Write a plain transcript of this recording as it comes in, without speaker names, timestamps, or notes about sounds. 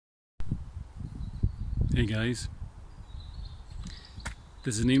Hey guys,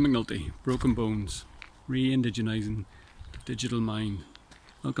 this is Neil McNulty, Broken Bones, re-Indigenizing the digital mind.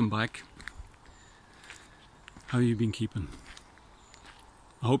 Welcome back. How you been keeping?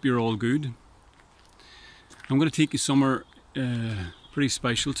 I hope you're all good. I'm going to take you somewhere pretty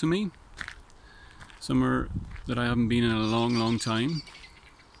special to me. Somewhere that I haven't been in a long time.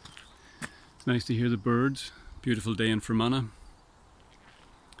 It's nice to hear the birds. Beautiful day in Fermanagh.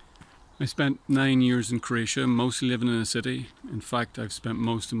 I spent 9 years in Croatia, mostly living in a city. In fact, I've spent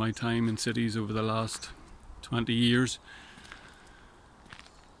most of my time in cities over the last 20 years.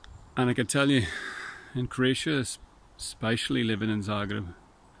 And I can tell you, in Croatia, especially living in Zagreb,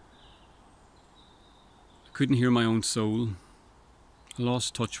 I couldn't hear my own soul. I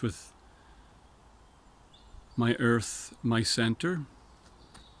lost touch with my earth, my centre.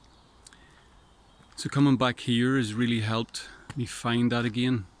 So coming back here has really helped me find that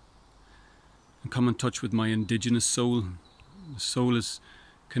again. And come in touch with my indigenous soul. The soul is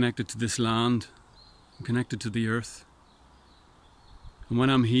connected to this land, and connected to the earth. And when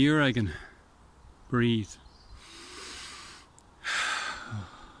I'm here, I can breathe.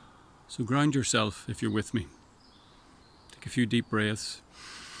 So ground yourself if you're with me. Take a few deep breaths.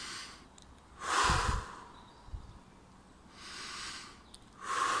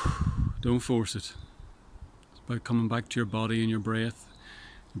 Don't force it. It's about coming back to your body and your breath.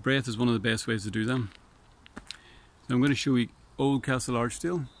 The breath is one of the best ways to do them. So I'm going to show you Old Castle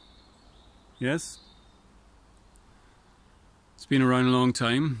Archdale. Yes? It's been around a long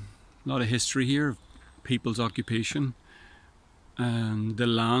time. A lot of history here, people's occupation. And the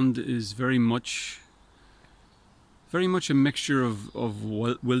land is very much a mixture of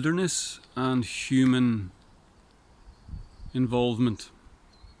wilderness and human involvement.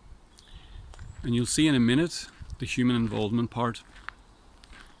 And you'll see in a minute the human involvement part.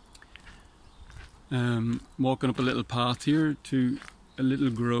 Walking up a little path here to a little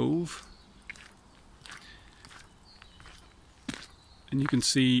grove, and you can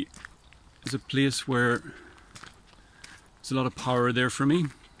see there's a place where there's a lot of power there for me.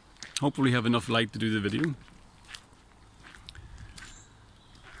 Hopefully have enough light to do the video.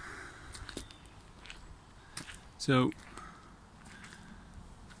 So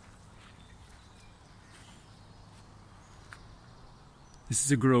this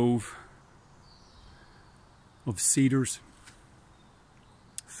is a grove of cedars,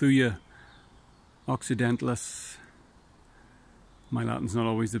 Thuja occidentalis. My Latin's not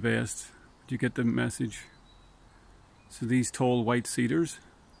always the best, but you get the message. So these tall white cedars,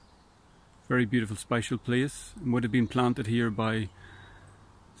 very beautiful special place, and would have been planted here by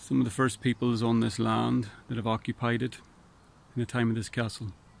some of the first peoples on this land that have occupied it in the time of this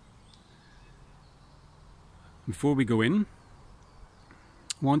castle. Before we go in,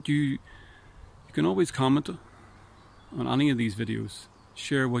 you can always comment on any of these videos.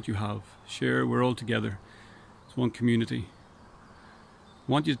 Share what you have. Share, we're all together. It's one community. I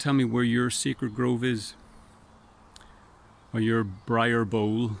want you to tell me where your sacred grove is, or your briar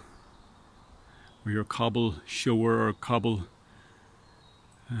bowl, or your cobble shore or cobble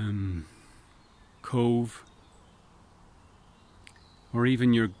cove, or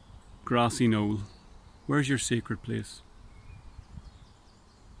even your grassy knoll. Where's your sacred place?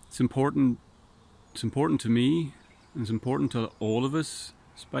 It's important to me, and it's important to all of us,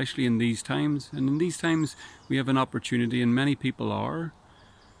 especially in these times. And in these times we have an opportunity, and many people are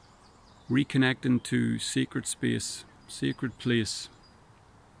reconnecting to sacred space, sacred place.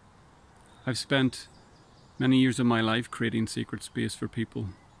 I've spent many years of my life creating sacred space for people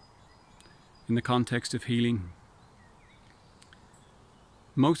in the context of healing.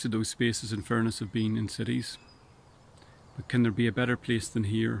 Most of those spaces, in fairness, have been in cities. But can there be a better place than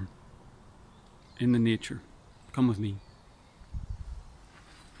here, in the nature? Come with me.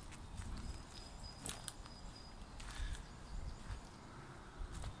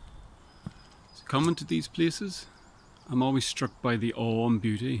 So coming to these places, I'm always struck by the awe and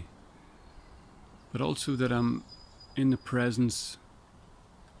beauty, but also that I'm in the presence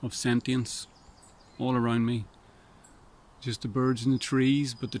of sentience all around me. Just the birds and the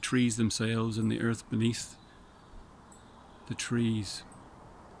trees, but the trees themselves and the earth beneath the trees,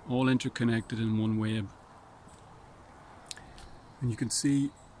 all interconnected in one web. And you can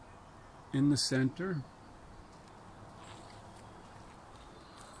see in the center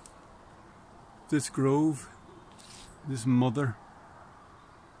this grove, this mother,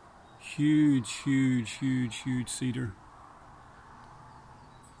 huge cedar,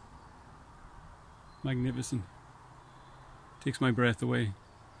 magnificent, takes my breath away.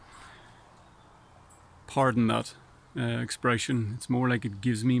 Pardon that expression, it's more like it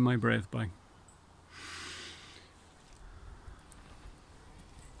gives me my breath back.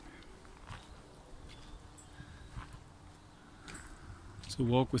 So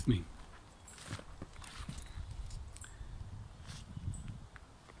walk with me.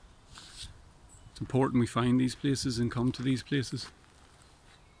 It's important we find these places and come to these places.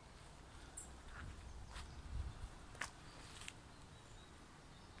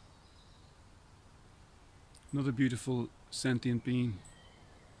 Another beautiful sentient being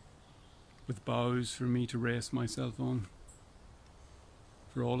with boughs for me to rest myself on.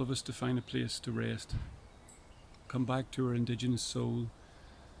 For all of us to find a place to rest. Come back to our indigenous soul,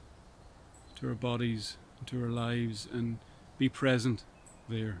 to our bodies, to our lives, and be present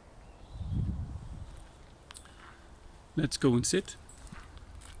there. Let's go and sit.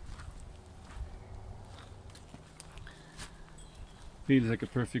 Feels like a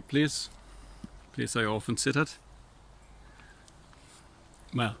perfect place I often sit at.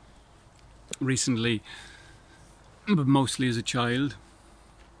 Well, recently, but mostly as a child.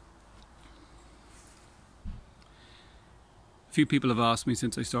 A few people have asked me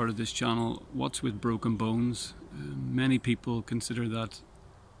since I started this channel, what's with broken bones? Many people consider that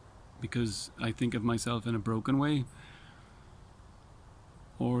because I think of myself in a broken way,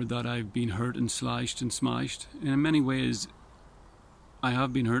 or that I've been hurt and slashed and smashed. And in many ways, I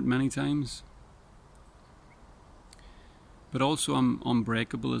have been hurt many times. But also I'm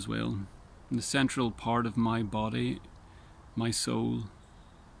unbreakable as well. And the central part of my body, my soul,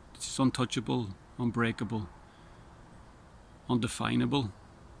 it's untouchable, unbreakable, undefinable,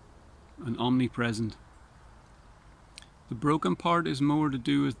 and omnipresent. The broken part is more to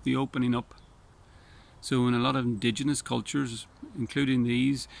do with the opening up. So in a lot of indigenous cultures, including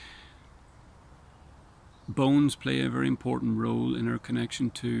these, bones play a very important role in our connection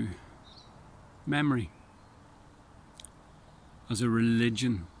to memory. As a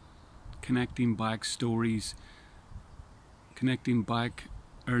religion, connecting back stories, connecting back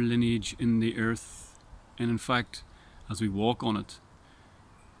our lineage in the earth. And in fact, as we walk on it,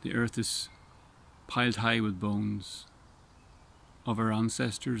 the earth is piled high with bones of our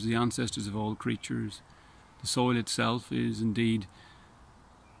ancestors, the ancestors of all creatures. The soil itself is indeed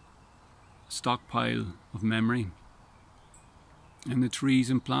a stockpile of memory. And the trees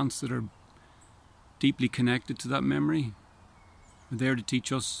and plants that are deeply connected to that memory are there to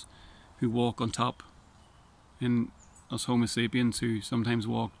teach us who walk on top, and us Homo sapiens who sometimes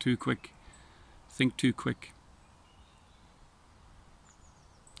walk too quick, think too quick.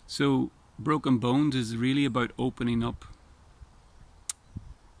 So broken bones is really about opening up,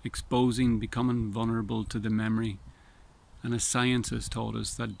 exposing, becoming vulnerable to the memory. And as science has taught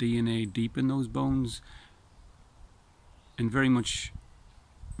us, that DNA deep in those bones, and very much,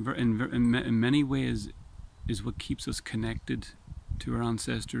 in many ways, is what keeps us connected to our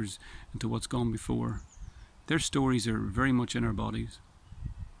ancestors and to what's gone before. Their stories are very much in our bodies.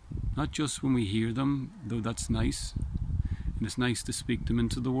 Not just when we hear them, though that's nice, and it's nice to speak them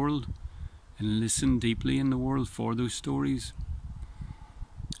into the world and listen deeply in the world for those stories.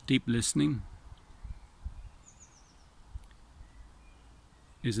 Deep listening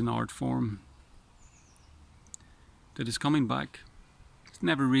is an art form that is coming back. It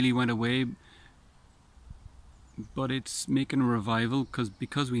never really went away, but it's making a revival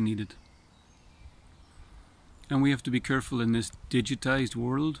because we need it. And we have to be careful in this digitized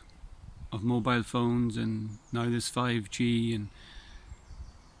world of mobile phones and now this 5G and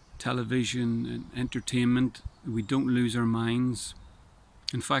television and entertainment. We don't lose our minds.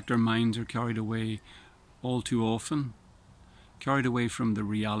 In fact, our minds are carried away all too often, carried away from the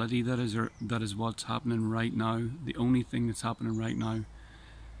reality that is what's happening right now, the only thing that's happening right now.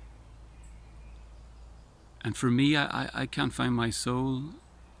 And for me, I can't find my soul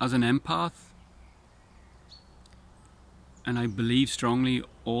as an empath. And I believe strongly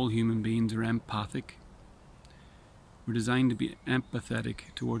all human beings are empathic. We're designed to be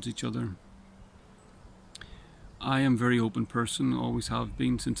empathetic towards each other. I am a very open person, always have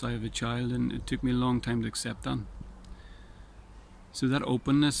been since I was a child, and it took me a long time to accept that. So that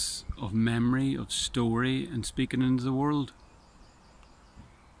openness of memory, of story, and speaking into the world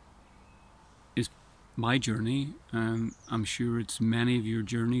is my journey, and I'm sure it's many of your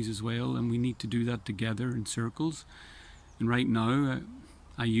journeys as well, and we need to do that together in circles. And right now,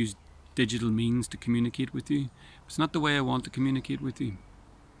 I use digital means to communicate with you. It's not the way I want to communicate with you.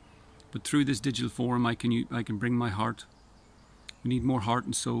 But through this digital forum, I can bring my heart. We need more heart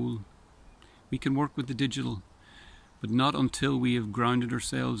and soul. We can work with the digital, but not until we have grounded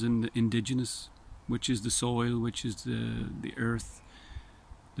ourselves in the indigenous, which is the soil, which is the earth,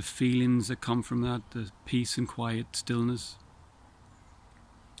 the feelings that come from that, the peace and quiet, stillness.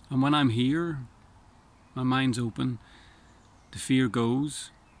 And when I'm here, my mind's open, the fear goes,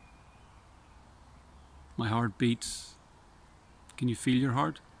 my heart beats, Can you feel your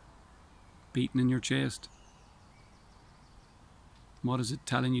heart beating in your chest? What is it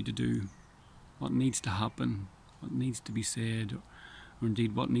telling you to do? What needs to happen? What needs to be said? Or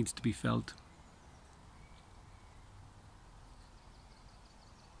indeed what needs to be felt?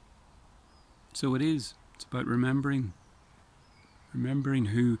 So it is. It's about remembering. Remembering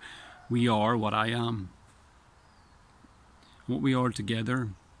who we are, what I am. What we are together.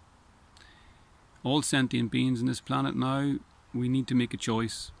 All sentient beings on this planet now, we need to make a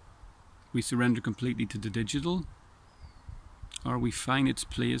choice. We surrender completely to the digital, or we find its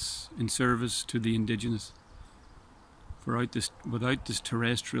place in service to the indigenous. Without this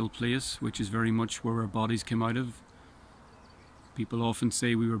terrestrial place, which is very much where our bodies came out of. People often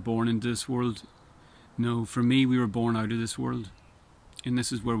say we were born into this world. No, for me, we were born out of this world. And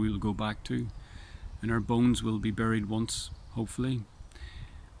this is where we will go back to. And our bones will be buried once, hopefully.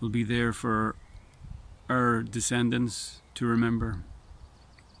 We'll be there for our descendants to remember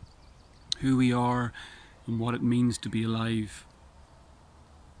who we are and what it means to be alive.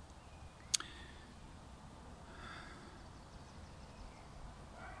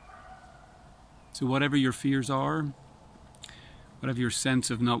 So whatever your fears are, whatever your sense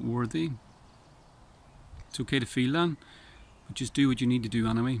of not worthy, it's okay to feel that, but just do what you need to do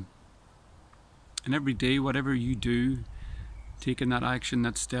anyway. And every day, whatever you do, taking that action,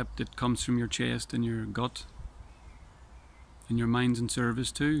 that step that comes from your chest and your gut, and your mind's in service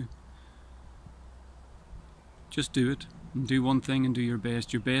too, just do it. And do one thing and do your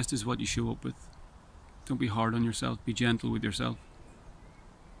best. Your best is what you show up with. Don't be hard on yourself. Be gentle with yourself.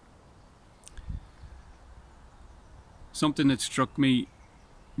 Something that struck me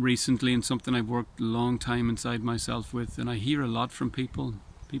recently, and something I've worked a long time inside myself with, and I hear a lot from people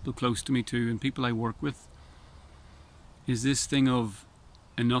close to me too, and people I work with, is this thing of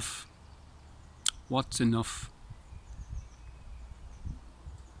enough. What's enough?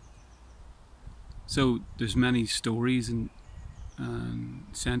 So there's many stories and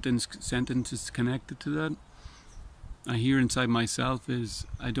sentences connected to that. I hear inside myself is,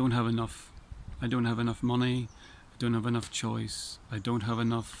 I don't have enough. I don't have enough money. I don't have enough choice. I don't have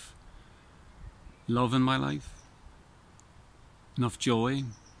enough love in my life. Enough joy.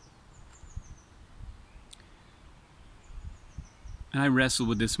 And I wrestle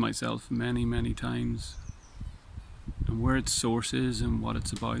with this myself many, many times. And where its source is and what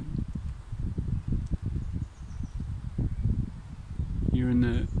it's about. You're in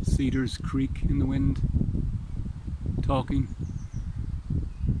the cedars creak in the wind, talking.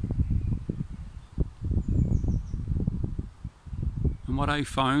 And what I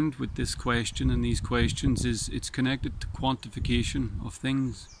found with this question and these questions is it's connected to quantification of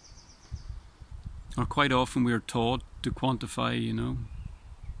things. Or quite often we are taught to quantify, you know.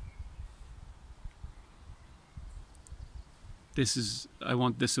 I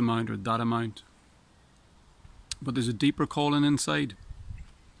want this amount or that amount. But there's a deeper calling inside.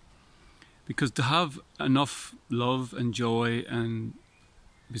 Because to have enough love and joy, and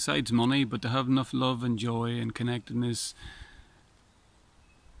besides money, but to have enough love and joy and connectedness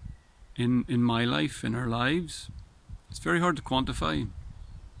in my life, in our lives, it's very hard to quantify.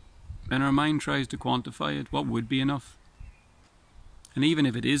 And our mind tries to quantify it. What would be enough? And even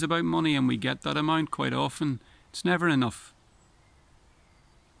if it is about money and we get that amount, quite often, it's never enough.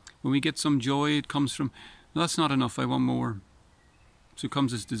 When we get some joy, it comes from, no, that's not enough, I want more. So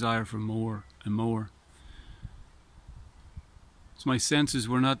comes this desire for more and more. So my sense is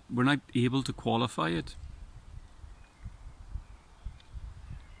we're not able to qualify it.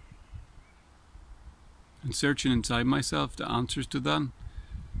 And searching inside myself the answers to that,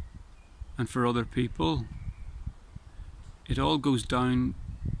 and for other people, it all goes down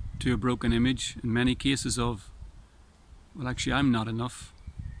to a broken image in many cases of, well, actually I'm not enough.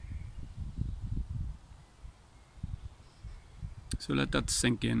 So let that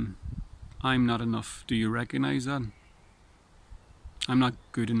sink in. I'm not enough. Do you recognize that? I'm not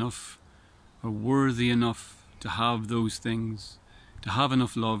good enough or worthy enough to have those things, to have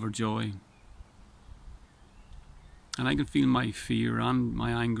enough love or joy. And I can feel my fear and my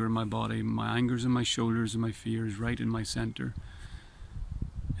anger in my body. My anger's in my shoulders and my fear is right in my center.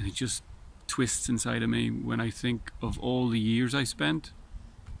 And it just twists inside of me when I think of all the years I spent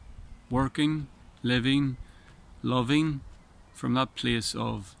working, living, loving, from that place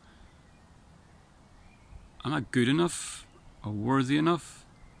of I'm not good enough or worthy enough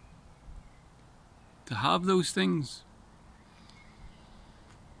to have those things.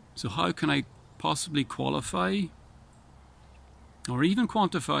 So how can I possibly qualify or even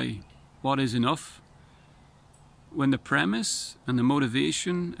quantify what is enough when the premise and the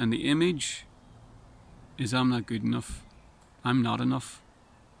motivation and the image is I'm not good enough? I'm not enough.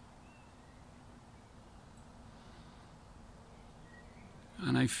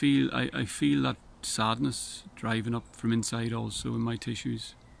 And I feel that sadness driving up from inside also in my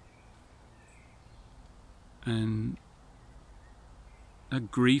tissues. And that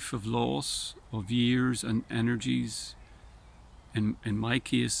grief of loss of years and energies. In my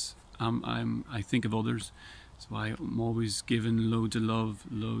case, I think of others. That's why I'm always giving loads of love,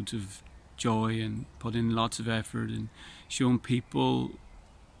 loads of joy, and put in lots of effort and showing people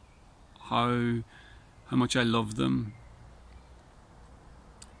how much I love them,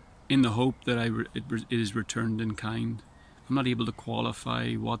 in the hope that it is returned in kind. I'm not able to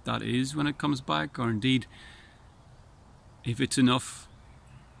qualify what that is when it comes back, or indeed if it's enough,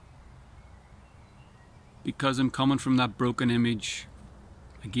 because I'm coming from that broken image.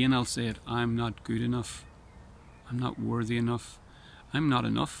 Again, I'll say it, I'm not good enough. I'm not worthy enough. I'm not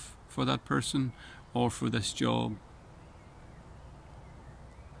enough for that person or for this job.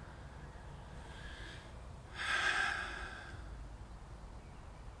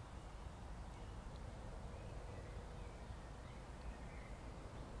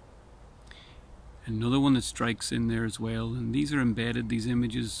 Another one that strikes in there as well, and these are embedded, these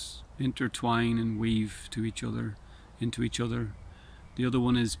images intertwine and weave to each other, into each other. The other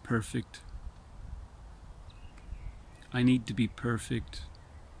one is perfect. I need to be perfect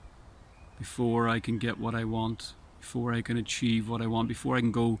before I can get what I want, before I can achieve what I want, before I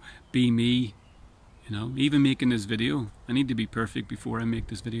can go be me. You know, even making this video, I need to be perfect before I make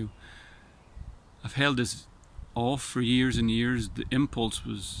this video. I've held this off for years and years. The impulse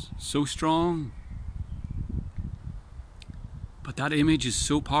was so strong. But that image is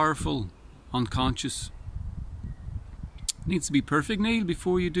so powerful, unconscious. It needs to be perfect, Neil,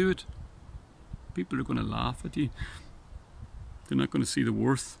 before you do it. People are going to laugh at you. They're not going to see the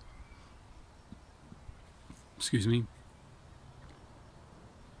worth. Excuse me.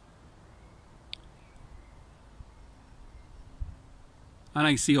 And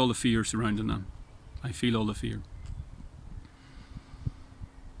I see all the fear surrounding them. I feel all the fear.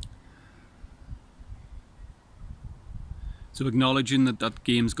 So acknowledging that that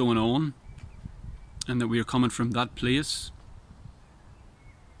game's going on and that we are coming from that place,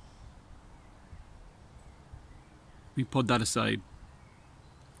 we put that aside.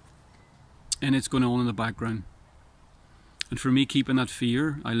 And it's going on in the background. And for me, keeping that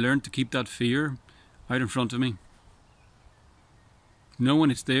fear, I learned to keep that fear out in front of me.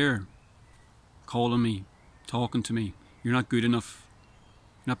 Knowing it's there, calling me, talking to me. You're not good enough.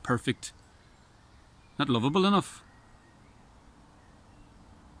 You're not perfect. Not lovable enough.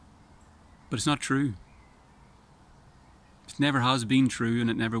 But it's not true. It never has been true, and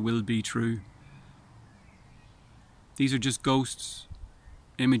it never will be true. These are just ghosts,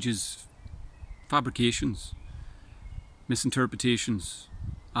 images, fabrications, misinterpretations,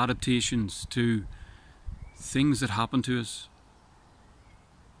 adaptations to things that happen to us.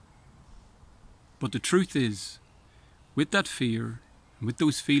 But the truth is, with that fear, with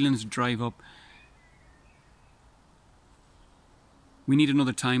those feelings drive up, we need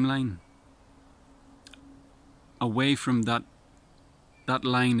another timeline. Away from that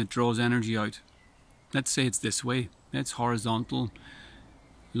line that draws energy out. Let's say it's this way. It's horizontal.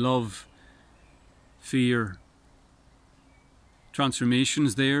 Love, fear,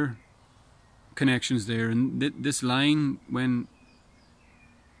 transformations there, connections there. And this line, when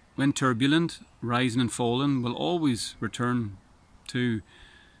turbulent, rising and falling, will always return to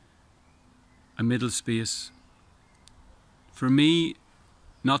a middle space. For me,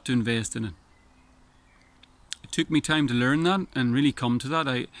 not to invest in it. It took me time to learn that and really come to that.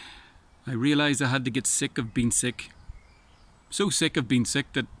 I realised I had to get sick of being sick. So sick of being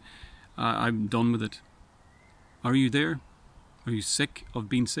sick that I'm done with it. Are you there? Are you sick of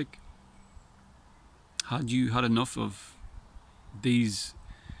being sick? Had you had enough of this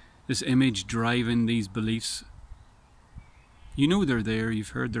image driving these beliefs? You know they're there. You've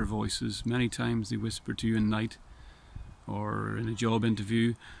heard their voices. Many times they whisper to you in night or in a job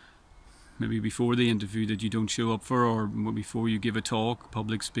interview. Maybe before the interview that you don't show up for, or before you give a talk,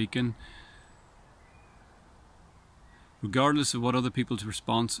 public speaking. Regardless of what other people's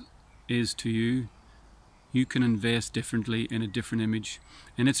response is to you, you can invest differently in a different image.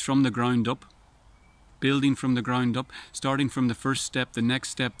 And it's from the ground up. Building from the ground up, starting from the first step, the next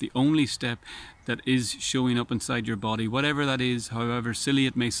step, the only step that is showing up inside your body, whatever that is, however silly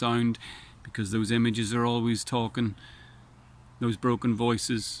it may sound, because those images are always talking, those broken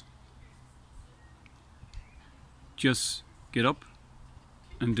voices. Just get up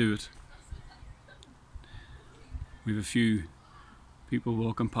and do it. We have a few people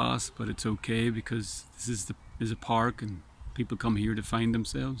walking past, but it's okay because this is a park and People come here to find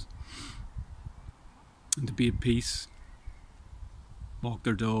themselves and to be at peace, walk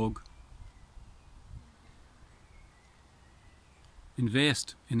their dog,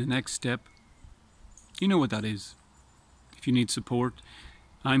 invest in the next step. You know what that is. If you need support,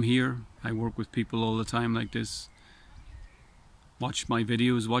 I'm here. I work with people all the time like this. Watch my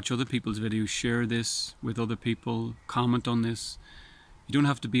videos, watch other people's videos, share this with other people, comment on this. You don't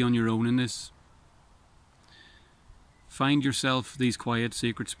have to be on your own in this. Find yourself these quiet,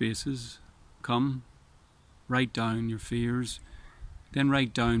 sacred spaces. Come, write down your fears. Then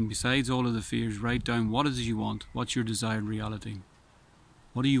write down, besides all of the fears, write down what it is you want. What's your desired reality?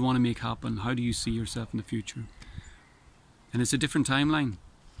 What do you want to make happen? How do you see yourself in the future? And it's a different timeline.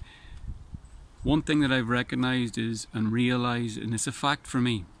 One thing that I've recognized is and realized, and it's a fact for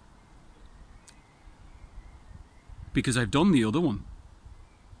me, because I've done the other one.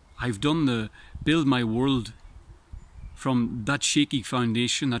 I've done the build my world from that shaky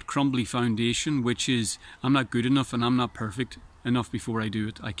foundation, that crumbly foundation, which is I'm not good enough and I'm not perfect enough before I do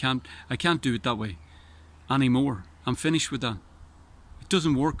it. I can't do it that way anymore. I'm finished with that. It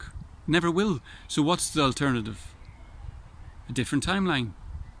doesn't work. Never will. So what's the alternative? A different timeline.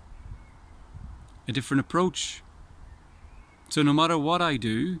 A different approach. So no matter what I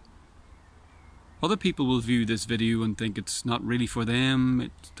do, other people will view this video and think it's not really for them.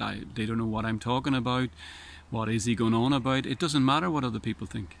 They don't know what I'm talking about. What is he going on about? It doesn't matter what other people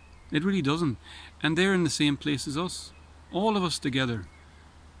think. It really doesn't. And they're in the same place as us. All of us together.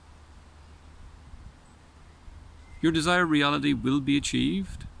 Your desired reality will be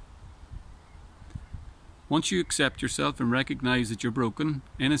achieved once you accept yourself and recognize that you're broken,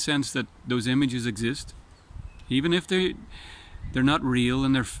 in a sense that those images exist, even if they're not real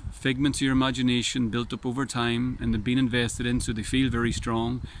and they're figments of your imagination built up over time and they've been invested in so they feel very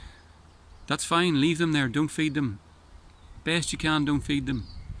strong. That's fine, leave them there, don't feed them. Best you can, don't feed them.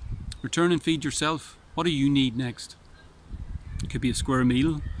 Return and feed yourself. What do you need next? It could be a square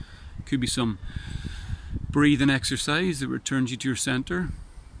meal, it could be some breathing exercise that returns you to your center,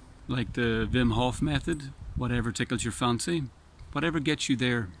 like the Wim Hof method, whatever tickles your fancy, whatever gets you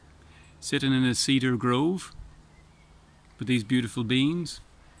there. Sitting in a cedar grove with these beautiful beings,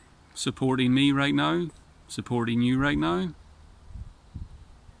 supporting me right now, supporting you right now.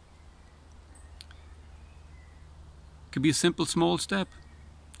 Could be a simple small step.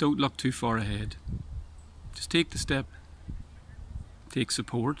 Don't look too far ahead. Just take the step. Take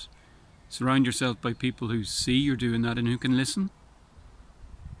support. Surround yourself by people who see you're doing that and who can listen.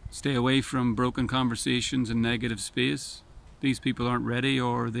 Stay away from broken conversations and negative space. These people aren't ready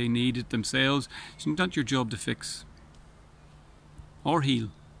or they need it themselves. It's not your job to fix or heal.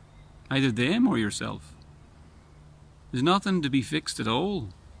 Either them or yourself. There's nothing to be fixed at all.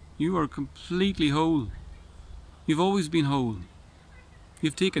 You are completely whole. You've always been whole.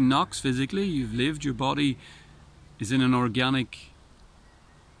 You've taken knocks physically. You've lived. Your body is in an organic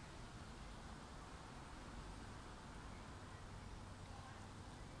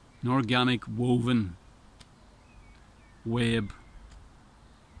woven web.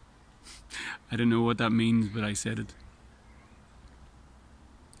 I don't know what that means, but I said it.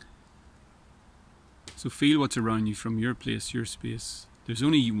 So feel what's around you from your place, your space. There's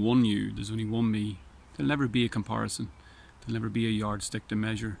only one you, there's only one me. There'll never be a comparison. There'll never be a yardstick to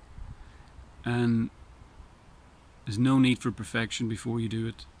measure. And there's no need for perfection before you do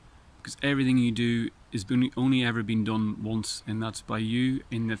it. Because everything you do is only ever been done once, and that's by you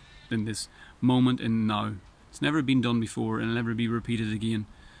in this moment and now. It's never been done before and it'll never be repeated again.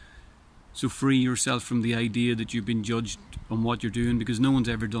 So free yourself from the idea that you've been judged on what you're doing, because no one's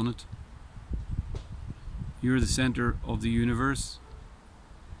ever done it. You're the center of the universe,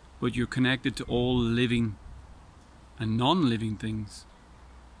 but you're connected to all living and non-living things.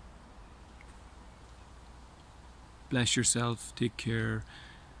 Bless yourself, take care.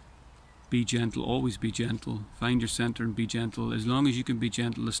 Be gentle, always be gentle. Find your center and be gentle. As long as you can be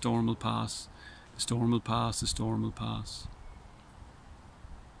gentle, the storm will pass. The storm will pass, the storm will pass.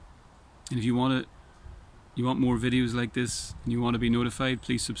 And if you want more videos like this and you want to be notified,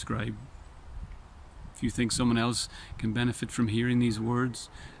 please subscribe. If you think someone else can benefit from hearing these words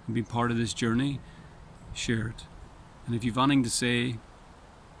and be part of this journey, share it. And if you've anything to say,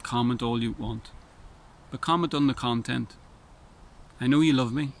 comment all you want. But comment on the content. I know you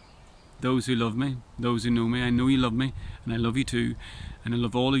love me. Those who love me, those who know me, I know you love me, and I love you too. And I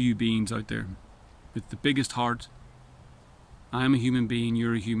love all of you beings out there with the biggest heart. I am a human being,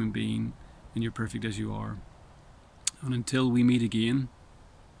 you're a human being, and you're perfect as you are. And until we meet again,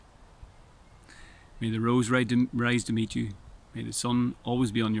 may the rose rise to meet you. May the sun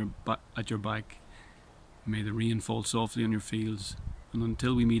always be at your back. May the rain fall softly on your fields. And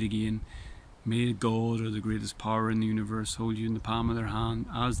until we meet again, may God or the greatest power in the universe hold you in the palm of their hand,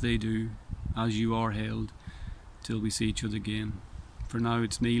 as they do, as you are held, till we see each other again. For now,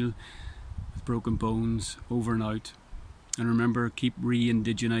 it's Neil with Broken Bones, over and out. And remember, keep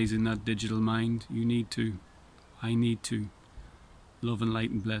re-indigenizing that digital mind. You need to. I need to. Love and light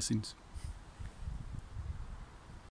and blessings.